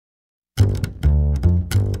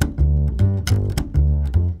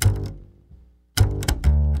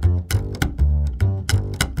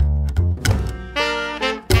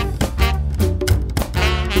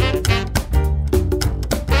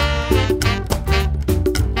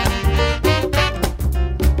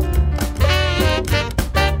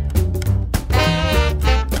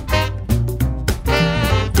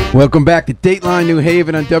Welcome back to Dateline New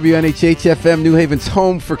Haven on WNHH-FM, New Haven's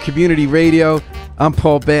home for community radio. I'm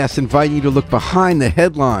Paul Bass, inviting you to look behind the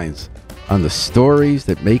headlines on the stories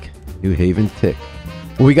that make New Haven tick.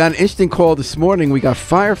 Well, we got an interesting call this morning. We got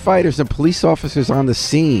firefighters and police officers on the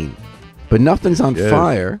scene, but nothing's on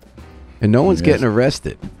fire, and no one's getting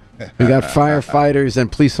arrested. We got firefighters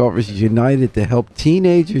and police officers united to help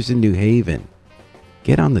teenagers in New Haven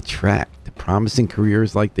get on the track to promising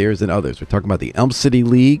careers like theirs and others. We're talking about the Elm City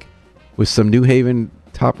League with some New Haven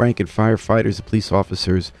top-ranking firefighters and police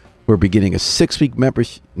officers who are beginning a 6-week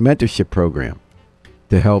mentorship program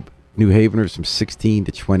to help New Haveners from 16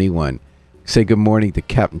 to 21. Say good morning to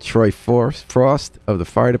Captain Troy Frost of the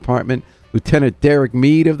Fire Department, Lieutenant Derek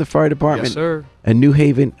Mead of the Fire Department, yes, sir, and New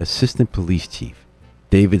Haven Assistant Police Chief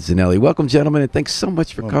David Zanelli. Welcome, gentlemen, and thanks so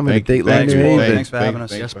much for coming to Dateline New Haven. Thanks for having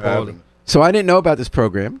us. Yes, Paul. So I didn't know about this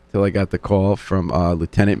program until I got the call from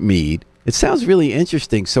Lieutenant Mead. It sounds really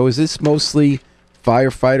interesting. So is this mostly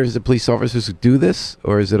firefighters and police officers who do this,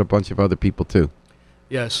 or is it a bunch of other people too?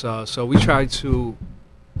 Yes, so we try to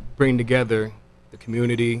bring together the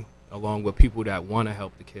community along with people that want to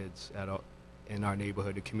help the kids in our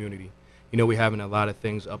neighborhood, the community. You know, we're having a lot of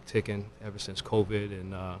things upticking ever since COVID,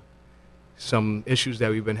 and some issues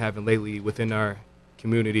that we've been having lately within our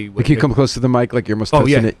community. Can you come close to the mic like you're almost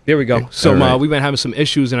touching it? There we go. So right. We've been having some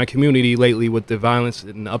issues in our community lately with the violence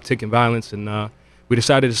and the uptick in violence, and we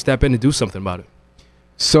decided to step in and do something about it.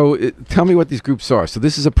 So tell me what these groups are. So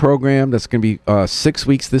this is a program that's going to be 6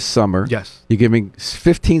 weeks this summer. Yes. You're giving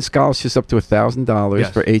 15 scholarships up to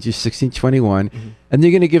 $1,000 for ages 16 to 21. Mm-hmm. And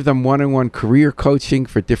you're going to give them one-on-one career coaching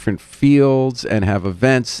for different fields and have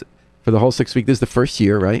events for the whole 6 weeks. This is the first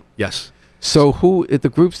year, right? Yes. So the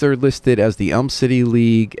groups that are listed as the Elm City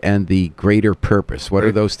League and the Greater Purpose, what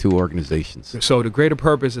are those two organizations? So the Greater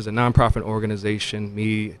Purpose is a nonprofit organization.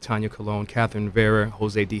 Me, Tanya Colon, Catherine Vera,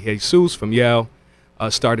 Jose De Jesus from Yale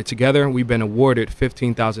started together. We've been awarded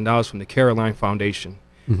 $15,000 from the Caroline Foundation.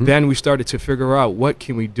 Mm-hmm. Then we started to figure out what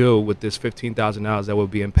can we do with this $15,000 that will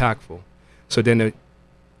be impactful. So then the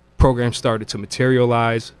program started to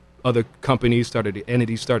materialize. Other companies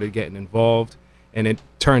entities started getting involved. And it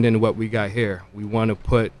turned into what we got here. We want to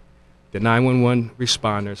put the 911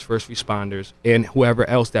 responders, first responders, and whoever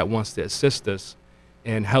else that wants to assist us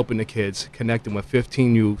in helping the kids, connecting with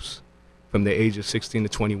 15 youths from the age of 16 to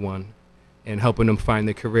 21, and helping them find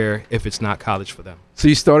their career if it's not college for them. So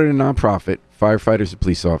you started a nonprofit, firefighters and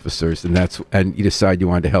police officers, and you decided you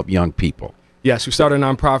wanted to help young people. Yes, we started a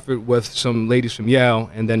nonprofit with some ladies from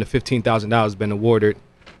Yale, and then the $15,000 has been awarded,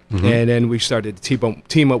 and then we started to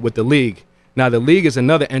team up with the League. Now, the League is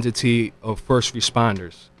another entity of first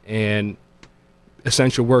responders and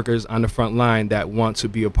essential workers on the front line that want to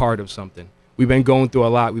be a part of something. We've been going through a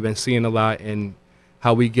lot. We've been seeing a lot. And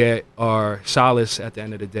how we get our solace at the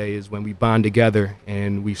end of the day is when we bond together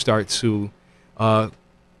and we start to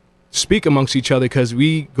speak amongst each other, because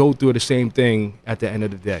we go through the same thing at the end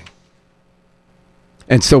of the day.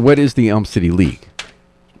 And so what is the Elm City League?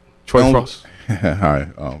 Troy Frost. Hi,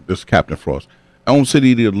 this is Captain Frost. Elm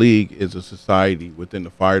City League is a society within the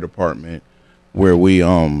fire department where we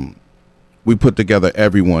put together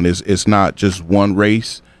everyone. It's not just one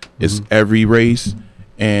race, it's every race,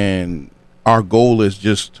 and our goal is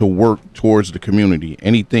just to work towards the community.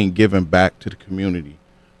 Anything given back to the community,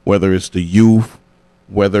 whether it's the youth,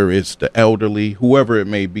 whether it's the elderly, whoever it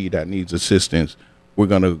may be that needs assistance, we're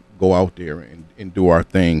gonna go out there and do our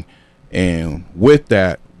thing. And with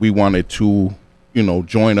that, we wanted to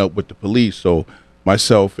join up with the police. So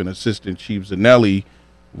myself and Assistant Chief Zanelli,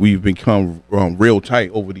 we've become real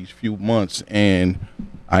tight over these few months, and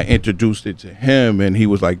I introduced it to him, and he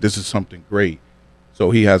was like, this is something great.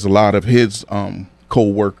 So he has a lot of his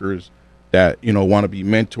co-workers that want to be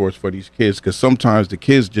mentors for these kids, because sometimes the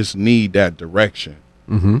kids just need that direction.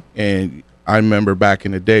 And I remember back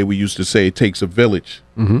in the day, we used to say it takes a village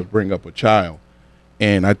to bring up a child,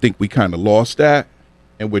 and I think we kind of lost that,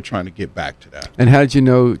 and we're trying to get back to that. And how did you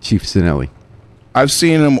know Chief Zanelli? I've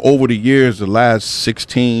seen him over the years, the last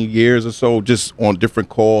 16 years or so, just on different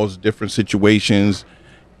calls, different situations.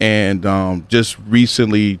 And just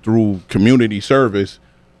recently through community service,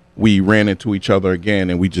 we ran into each other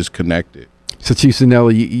again and we just connected. So Chief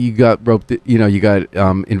Zanelli, you got roped, you got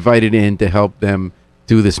invited in to help them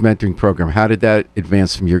do this mentoring program. How did that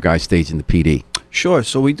advance from your guys' stage in the PD? Sure.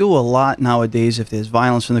 So we do a lot nowadays. If there's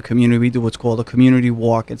violence in the community, we do what's called a community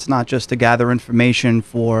walk. It's not just to gather information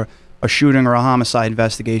for a shooting or a homicide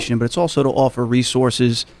investigation, but it's also to offer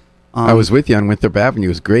resources. I was with you on Winthrop Avenue. It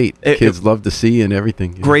was great. Kids love to see you and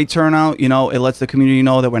everything. Great turnout. It lets the community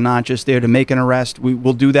know that we're not just there to make an arrest.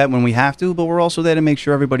 We'll do that when we have to, but we're also there to make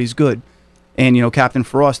sure everybody's good. And, Captain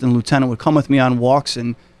Frost and Lieutenant would come with me on walks,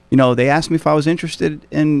 and, they asked me if I was interested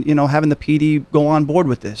in, having the PD go on board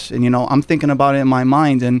with this. And, I'm thinking about it in my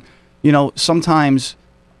mind. And, sometimes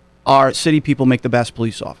our city people make the best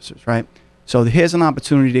police officers, right? So here's an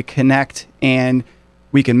opportunity to connect, and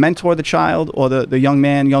we can mentor the child or the young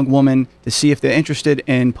man, young woman to see if they're interested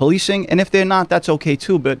in policing. And if they're not, that's okay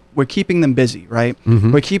too, but we're keeping them busy, right?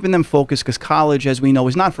 We're keeping them focused because college, as we know,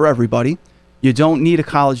 is not for everybody. You don't need a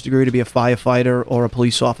college degree to be a firefighter or a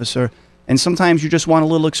police officer. And sometimes you just want a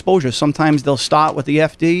little exposure. Sometimes they'll start with the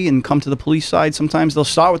FD and come to the police side. Sometimes they'll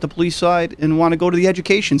start with the police side and want to go to the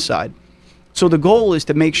education side. So the goal is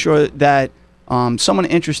to make sure that someone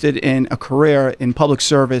interested in a career in public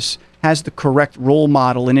service has the correct role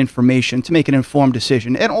model and information to make an informed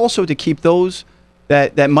decision, and also to keep those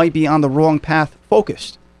that might be on the wrong path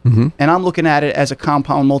focused. And I'm looking at it as a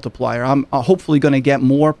compound multiplier. I'm hopefully going to get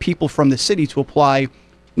more people from the city to apply,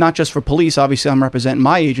 not just for police. Obviously, I'm representing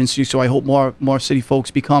my agency, so I hope more city folks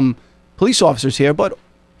become police officers here, but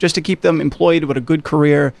just to keep them employed with a good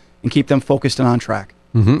career and keep them focused and on track.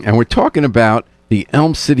 And we're talking about the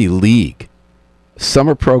Elm City League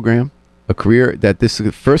summer program, a career that this is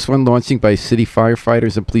the first one launching by city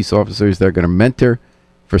firefighters and police officers. They're going to mentor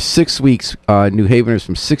for 6 weeks New Haveners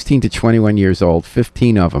from 16 to 21 years old,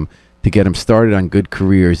 15 of them, to get them started on good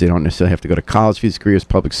careers. They don't necessarily have to go to college for these careers,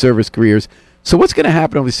 public service careers. So what's going to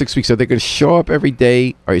happen over the 6 weeks? Are they going to show up every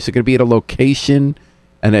day? Or is it going to be at a location?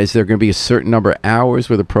 And is there going to be a certain number of hours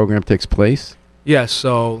where the program takes place? Yes.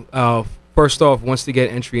 So first off, once they get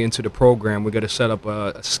entry into the program, we're going to set up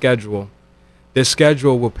a schedule. This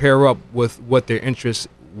schedule will pair up with what their interest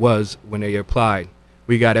was when they applied.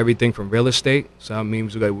 We got everything from real estate, so that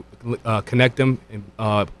means we got to connect them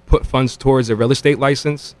and put funds towards their real estate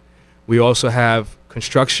license. We also have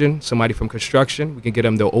construction, somebody from construction. We can get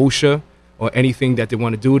them the OSHA or anything that they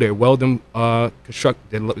want to do, their welding, their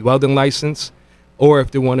welding license, or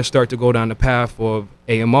if they want to start to go down the path of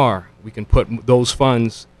AMR, we can put those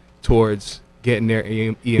funds towards getting their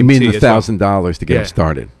EMT. You mean the $1,000 to get them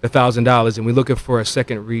started? The $1,000, and we're looking for a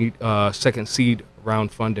second seed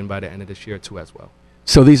round funding by the end of this year too as well.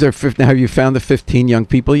 So these are 15. Have you found the 15 young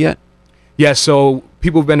people yet? Yeah, so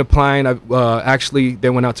people have been applying. Actually, they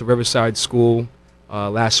went out to Riverside School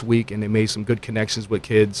last week, and they made some good connections with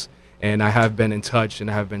kids. And I have been in touch, and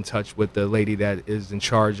I have been in touch with the lady that is in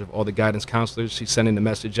charge of all the guidance counselors. She's sending the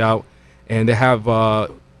message out, and they have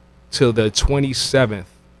till the 27th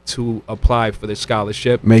to apply for the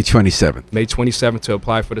scholarship. May 27th. May 27th to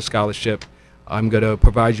apply for the scholarship. I'm going to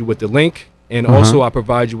provide you with the link. And also, I'll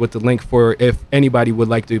provide you with the link for if anybody would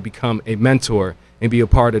like to become a mentor and be a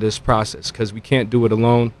part of this process, because we can't do it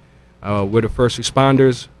alone. We're the first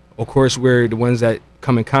responders. Of course, we're the ones that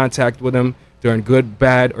come in contact with them during good,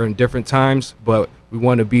 bad, or in different times, but we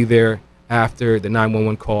want to be there after the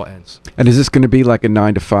 911 call ends. And is this going to be like a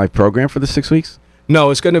 9 to 5 program for the 6 weeks? No,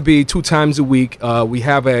 it's going to be 2 times a week. We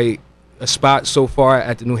have a spot so far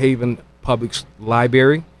at the New Haven Public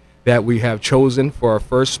Library that we have chosen for our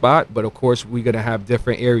first spot, but of course we're going to have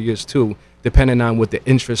different areas too, depending on what the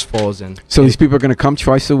interest falls in. So these people are going to come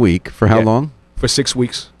twice a week for how long? For 6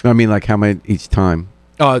 weeks. I mean, like how many each time?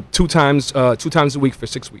 2 times a week for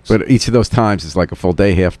 6 weeks. But each of those times is like a full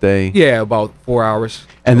day, half day? Yeah, about 4 hours.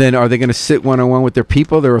 And then are they going to sit one-on-one with their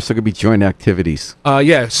people? They're also going to be joint activities?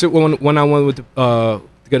 Yeah, sit one-on-one with going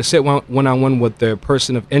to sit one-on-one with their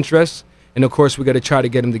person of interest. And of course, we got to try to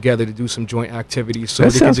get them together to do some joint activities, so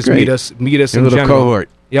that they can just great. meet us in a little general. Cohort.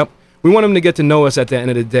 Yep, we want them to get to know us at the end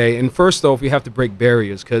of the day. And first off, we have to break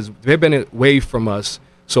barriers because they've been away from us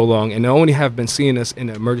so long, and they only have been seeing us in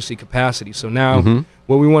an emergency capacity. So now,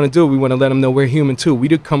 what we want to do, we want to let them know we're human too. We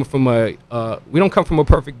don't come from a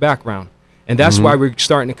perfect background, and that's why we're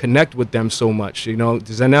starting to connect with them so much. You know,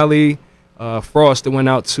 Zanelli, Frost, that went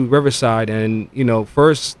out to Riverside, and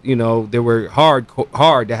first, they were hard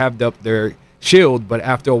to have their shield, but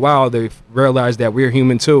after a while, they realized that we're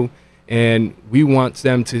human too, and we want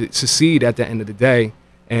them to succeed at the end of the day.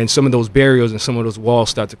 And some of those barriers and some of those walls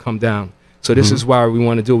start to come down. So this is why we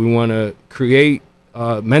want to do. We want to create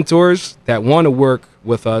mentors that want to work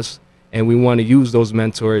with us, and we want to use those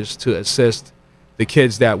mentors to assist the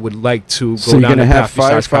kids that would like to go down the path. So you're going to have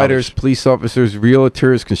firefighters, police officers,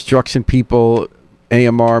 realtors, construction people,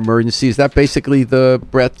 AMR, emergency. Is that basically the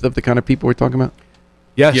breadth of the kind of people we're talking about?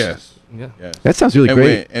 Yes. Yes. Yeah. Yes. That sounds really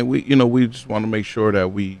great. We just want to make sure that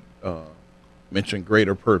we mention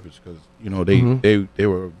greater purpose, because they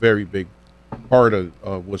were a very big part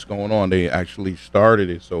of what's going on. They actually started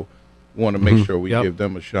it, so we want to make sure we give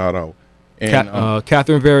them a shout out. And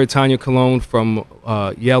Catherine Vera, Tanya Colon from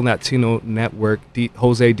Yale Latino Network,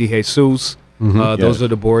 Jose De Jesus, Those Yes. are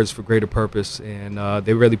the boards for Greater Purpose, and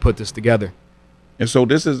they really put this together. And so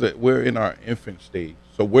we're in our infant stage.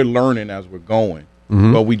 So we're learning as we're going.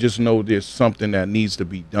 But we just know there's something that needs to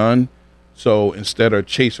be done. So instead of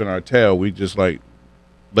chasing our tail, we just like,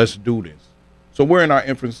 let's do this. So we're in our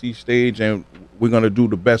infancy stage, and we're going to do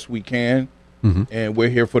the best we can. And we're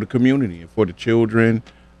here for the community and for the children,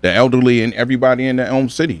 the elderly, and everybody in the Elm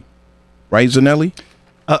City. Right, Zanelli?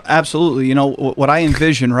 Absolutely. You know, what I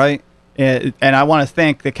envision, right? And I want to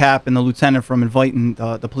thank the cap and the lieutenant from inviting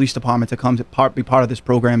the police department to come to be part of this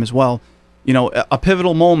program as well. You know, a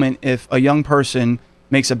pivotal moment, if a young person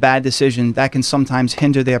makes a bad decision, that can sometimes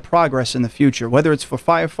hinder their progress in the future, whether it's for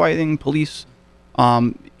firefighting, police.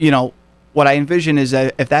 You know, what I envision is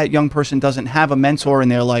that if that young person doesn't have a mentor in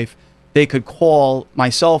their life, they could call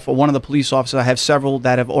myself or one of the police officers. I have several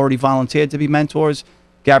that have already volunteered to be mentors.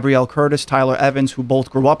 Gabrielle Curtis, Tyler Evans, who both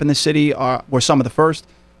grew up in the city, were some of the first.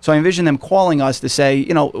 So I envision them calling us to say,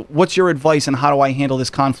 you know, what's your advice on how do I handle this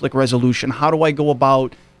conflict resolution? How do I go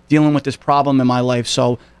about dealing with this problem in my life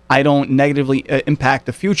so I don't negatively impact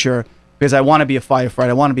the future, because I want to be a firefighter,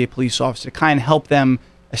 I want to be a police officer, to kind of help them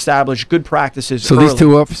establish good practices So early. these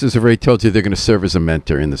two officers have already told you they're going to serve as a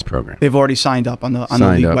mentor in this program. They've already signed up on the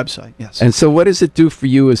Signed league up. website, yes. And so what does it do for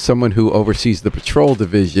you as someone who oversees the patrol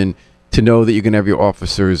division to know that you can have your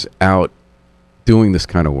officers out doing this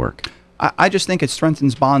kind of work? I just think it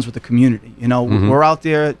strengthens bonds with the community. You know, we're out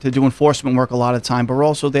there to do enforcement work a lot of the time, but we're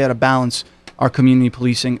also there to balance our community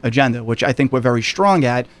policing agenda, which I think we're very strong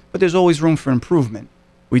at, but there's always room for improvement.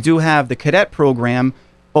 We do have the cadet program,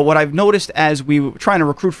 but what I've noticed as we were trying to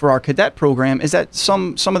recruit for our cadet program is that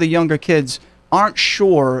some of the younger kids aren't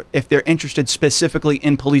sure if they're interested specifically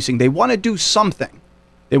in policing. They want to do something.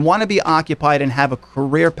 They want to be occupied and have a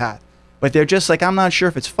career path. But they're just like, I'm not sure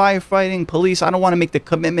if it's firefighting, police. I don't want to make the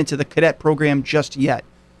commitment to the cadet program just yet.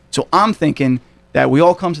 So I'm thinking that we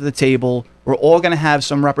all come to the table. We're all going to have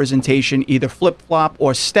some representation, either flip-flop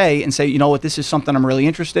or stay and say, you know what, this is something I'm really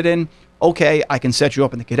interested in. Okay, I can set you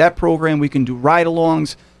up in the cadet program. We can do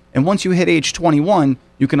ride-alongs. And once you hit age 21,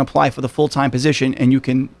 you can apply for the full-time position, and you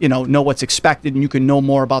can, you know what's expected, and you can know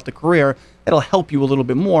more about the career. That'll help you a little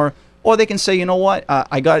bit more. Or they can say, you know what,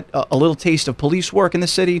 I got a little taste of police work in the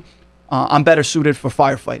city. I'm better suited for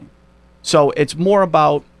firefighting. So it's more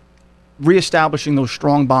about reestablishing those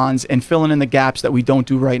strong bonds and filling in the gaps that we don't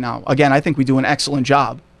do right now. Again, I think we do an excellent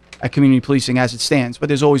job at community policing as it stands, but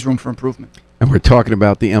there's always room for improvement. And we're talking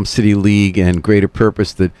about the Elm City League and Greater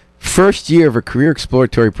Purpose, the first year of a career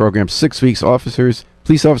exploratory program, 6 weeks.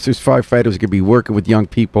 Police officers, firefighters are going to be working with young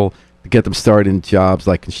people to get them started in jobs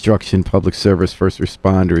like construction, public service, first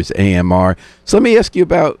responders, AMR. So let me ask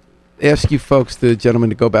you folks, the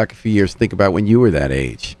gentlemen, to go back a few years, think about when you were that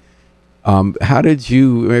age. How did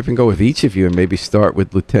you, even go with each of you and maybe start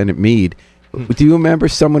with Lieutenant Meade. Do you remember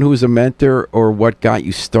someone who was a mentor, or what got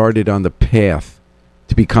you started on the path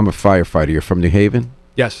to become a firefighter? You're from New Haven?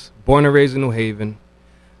 Yes, born and raised in New Haven.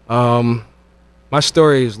 My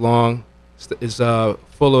story is long. It's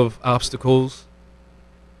full of obstacles,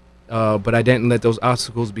 but I didn't let those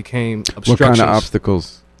obstacles become obstructions. What kind of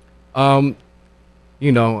obstacles?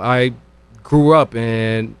 You know, I grew up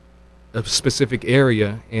in a specific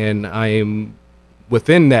area, and I am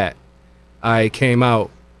within that. I came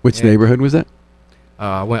out. Which neighborhood was that?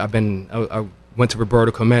 I went to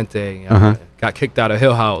Roberto Clemente. Uh-huh. Got kicked out of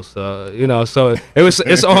Hill House. You know, so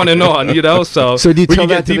it's on and on. You know, so do you we tell can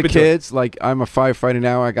that get to the deep into it. kids? Like, I'm a firefighter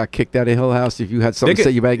now. I got kicked out of Hill House. If you had something to say,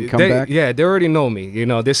 you can come back. Yeah, they already know me. You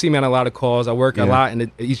know, they see me on a lot of calls. I work a lot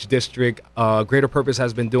in each district. Greater Purpose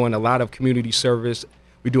has been doing a lot of community service.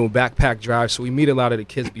 We're doing backpack drives, so we meet a lot of the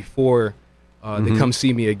kids before they come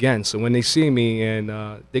see me again. So when they see me,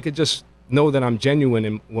 and they could just know that I'm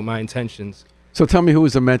genuine with my intentions. So tell me, who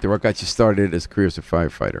was a mentor? What got you started as a career as a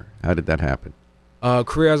firefighter? How did that happen?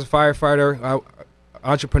 Career as a firefighter,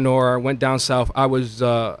 entrepreneur, went down south. I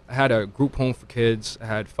had a group home for kids. I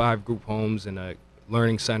had 5 group homes and a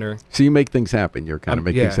learning center. So you make things happen. You're kind of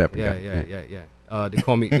make things happen. Yeah. They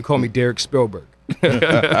call me Derek Spielberg.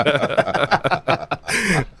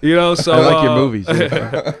 You know, so I like your movies.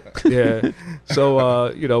 Yeah.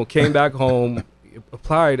 So you know, came back home,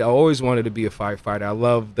 applied. I always wanted to be a firefighter. I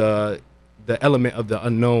love the element of the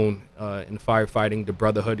unknown in firefighting, the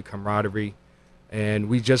brotherhood, the camaraderie. And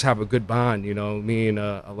we just have a good bond, you know, me and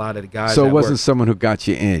a lot of the guys. So it wasn't someone who got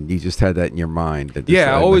you in. You just had that in your mind.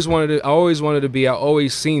 I always wanted to be. I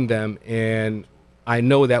always seen them, and I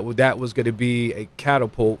know that was going to be a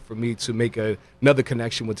catapult for me to make another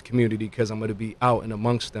connection with the community, because I'm going to be out and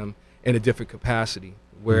amongst them in a different capacity,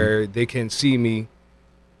 where they can see me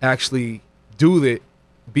actually do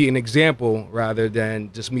be an example rather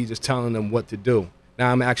than just me just telling them what to do.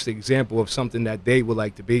 Now I'm actually an example of something that they would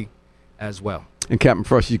like to be as well. And Captain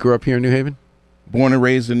Frost, you grew up here in New Haven? Born and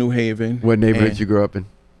raised in New Haven. What neighborhood you grew up in?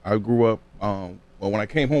 I grew up, well, when I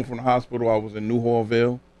came home from the hospital, I was in New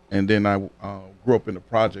Hallville, and then I grew up in the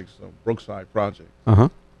projects, Brookside Project,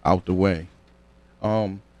 out the way.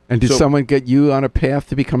 And did someone get you on a path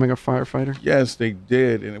to becoming a firefighter? Yes, they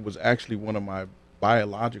did, and it was actually one of my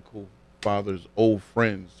biological father's old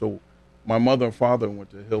friends. So my mother and father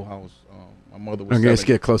went to Hill House. My mother was. I'm going to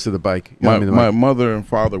get close to the bike. My mother and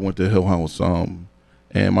father went to Hill House,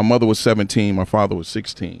 and my mother was 17, my father was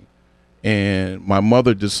 16. And my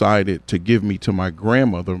mother decided to give me to my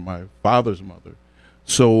grandmother, my father's mother.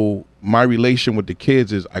 So my relation with the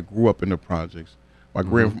kids is I grew up in the projects. My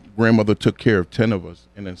grandmother took care of 10 of us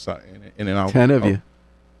in and out. 10 of you.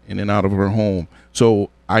 In and out of her home. So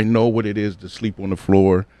I know what it is to sleep on the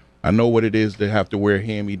floor. I know what it is to have to wear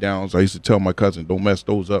hand-me-downs. I used to tell my cousin, don't mess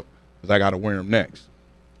those up because I got to wear them next.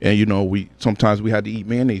 And, you know, sometimes we had to eat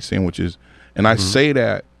mayonnaise sandwiches. And I say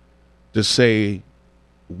that to say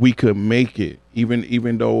we could make it,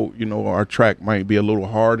 even though, you know, our track might be a little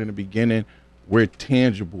hard in the beginning, we're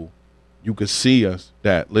tangible. You could see us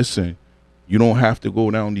that, listen, you don't have to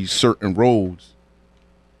go down these certain roads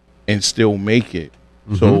and still make it.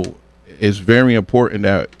 So it's very important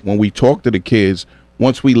that when we talk to the kids,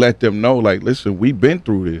 once we let them know, like, listen, we've been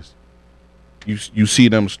through this, you see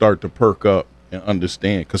them start to perk up and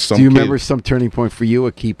understand. Because do you remember some turning point for you,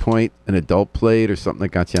 a key point, an adult played or something that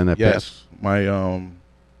got you on that path? Yes.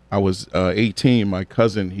 I was 18. My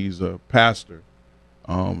cousin, he's a pastor,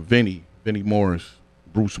 Vinny Morris,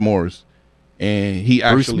 Bruce Morris. And he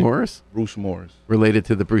actually Bruce Morris. Related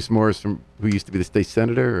to the Bruce Morris who used to be the state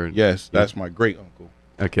senator? Or? Yes, that's my great uncle.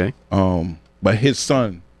 Okay. But his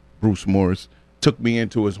son, Bruce Morris, took me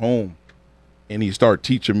into his home, and he started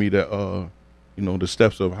teaching me the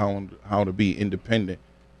steps of how to be independent,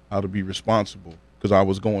 how to be responsible, because I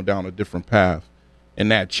was going down a different path,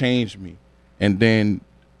 and that changed me. And then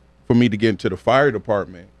for me to get into the fire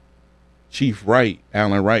department, Chief Wright,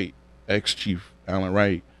 Alan Wright, ex-Chief Alan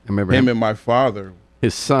Wright, I remember him and my father.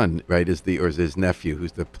 His son, right, is his nephew,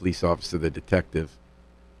 who's the police officer, the detective.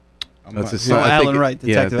 That's his son. Alan Wright,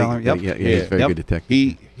 Detective Alan. Yep. Yeah, he's a very good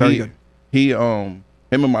detective. Very good. Him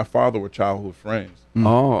and my father were childhood friends.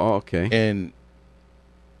 Oh, okay. And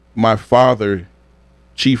my father,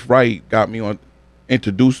 Chief Wright,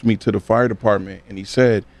 introduced me to the fire department, and he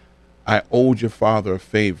said, I owed your father a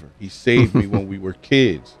favor. He saved me when we were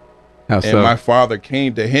kids. How and so? My father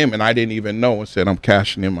came to him, and I didn't even know, and said, I'm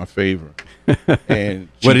cashing in my favor. And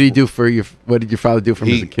what did he do for you? What did your father do for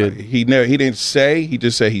him as a kid? He didn't say. He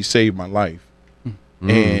just said he saved my life.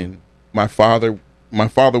 And my father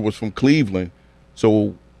was from Cleveland,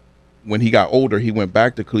 so when he got older, he went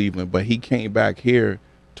back to Cleveland. But he came back here,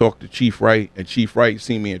 talked to Chief Wright, and Chief Wright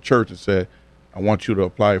seen me in church and said, I want you to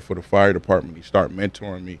apply for the fire department. He started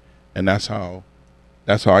mentoring me, and that's how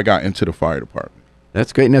I got into the fire department.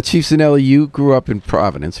 That's great. Now, Chief Zanelli, you grew up in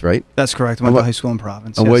Providence, right? That's correct. I went to high school in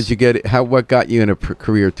Providence. And what did you get? What got you in a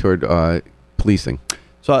career toward policing?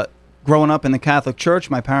 So, growing up in the Catholic Church,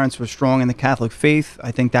 my parents were strong in the Catholic faith.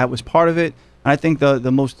 I think that was part of it. And I think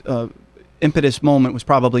the most impetus moment was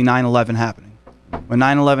probably 9/11 happening. When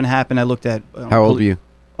 9/11 happened, I looked at... How old were you?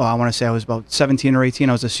 Oh, I want to say I was about 17 or 18.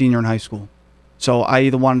 I was a senior in high school. So I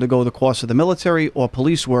either wanted to go the course of the military or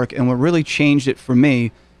police work. And what really changed it for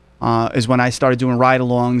me is when I started doing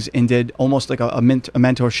ride-alongs and did almost like a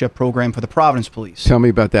mentorship program for the Providence Police. Tell me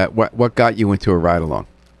about that. What got you into a ride-along?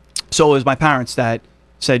 So it was my parents that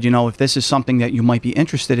said, if this is something that you might be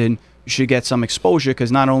interested in, you should get some exposure,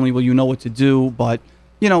 because not only will you know what to do, but,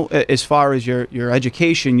 as far as your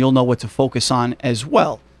education, you'll know what to focus on as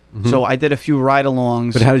well. So I did a few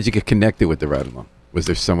ride-alongs. But how did you get connected with the ride-along? Was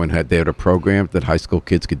there someone they had a program that high school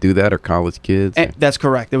kids could do that, or college kids? That's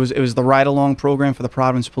correct. It was the ride-along program for the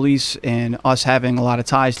Providence Police, and us having a lot of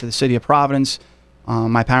ties to the city of Providence.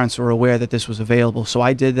 My parents were aware that this was available, so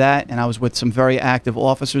I did that, and I was with some very active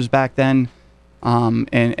officers back then, and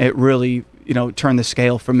it really, turned the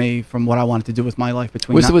scale for me from what I wanted to do with my life.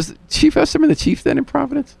 Was Chief Esserman the chief then in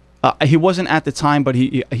Providence? He wasn't at the time, but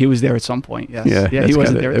he was there at some point. Yes. Yeah, he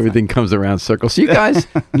wasn't there. Everything comes around circles. So you guys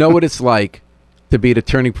know what it's like to be at a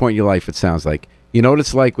turning point in your life. It sounds like you know what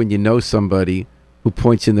it's like when you know somebody who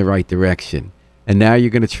points in the right direction, and now you're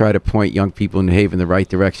going to try to point young people in New Haven in the right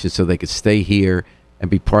direction so they could stay here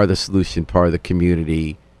and be part of the solution, part of the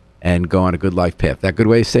community, and go on a good life path. That a good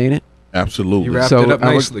way of saying it? Absolutely. You wrapped it up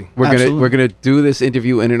nicely. We're gonna do this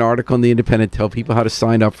interview in an article in the Independent. Tell people how to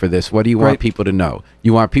sign up for this. What do you want people to know?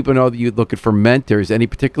 You want people to know that you're looking for mentors, any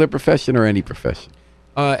particular profession or any profession?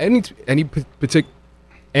 Any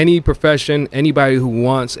profession, anybody who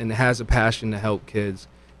wants and has a passion to help kids,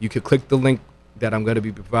 you could click the link that I'm going to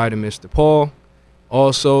be providing Mr. Paul.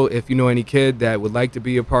 Also, if you know any kid that would like to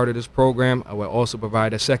be a part of this program, I will also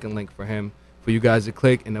provide a second link for him for you guys to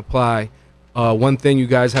click and apply. One thing, you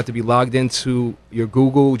guys have to be logged into your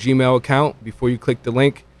Google Gmail account before you click the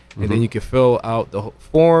link, and then you can fill out the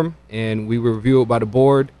form, and we will review it by the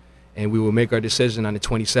board, and we will make our decision on the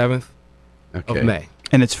 27th of May.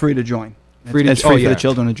 And it's free to join. It's free for the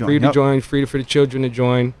children to join. Free to join, free for the children to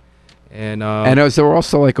join. And is there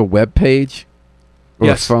also like a web page or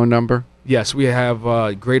a phone number? Yes, we have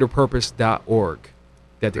greaterpurpose.org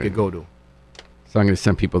that they could go to. So I'm going to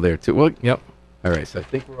send people there too. Well, yep. All right, so I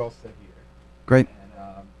think we're all set here. Great.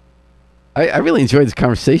 And, I really enjoyed this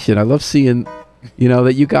conversation. I love seeing,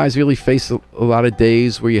 that you guys really face a lot of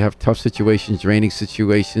days where you have tough situations, draining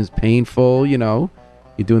situations, painful, You're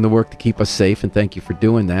doing the work to keep us safe, and thank you for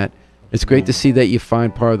doing that. It's great to see that you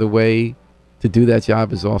find part of the way to do that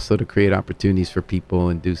job is also to create opportunities for people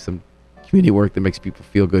and do some community work that makes people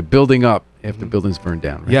feel good, building up after buildings burn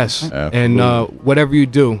down. Right? Yes, Absolutely. and whatever you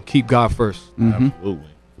do, keep God first. Absolutely.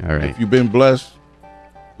 All right. If you've been blessed,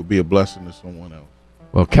 it'll be a blessing to someone else.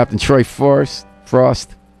 Well, Captain Troy Frost,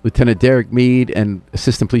 Lieutenant Derek Mead, and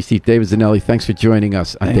Assistant Police Chief David Zanelli, thanks for joining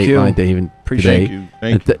us on Dateline, David. Appreciate today.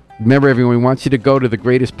 Thank you. Remember, everyone, we want you to go to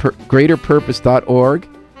greaterpurpose.org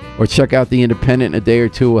or check out The Independent. In a day or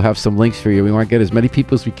two, we'll have some links for you. We want to get as many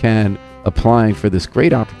people as we can applying for this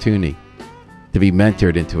great opportunity to be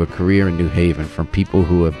mentored into a career in New Haven from people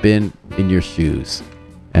who have been in your shoes.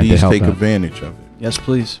 And Please to help take them. advantage of it. Yes,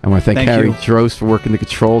 please. I want to thank Harry you. Drost for working the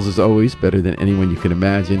controls as always, better than anyone you can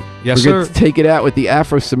imagine. Yes, We're going sir. to take it out with the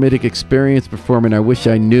Afro-Semitic Experience performing I Wish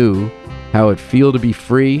I Knew How It Feel to Be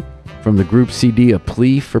Free from the group CD A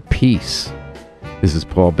Plea for Peace. This is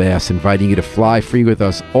Paul Bass inviting you to fly free with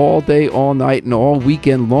us all day, all night, and all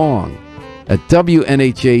weekend long at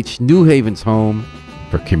WNHH, New Haven's home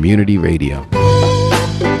for community radio.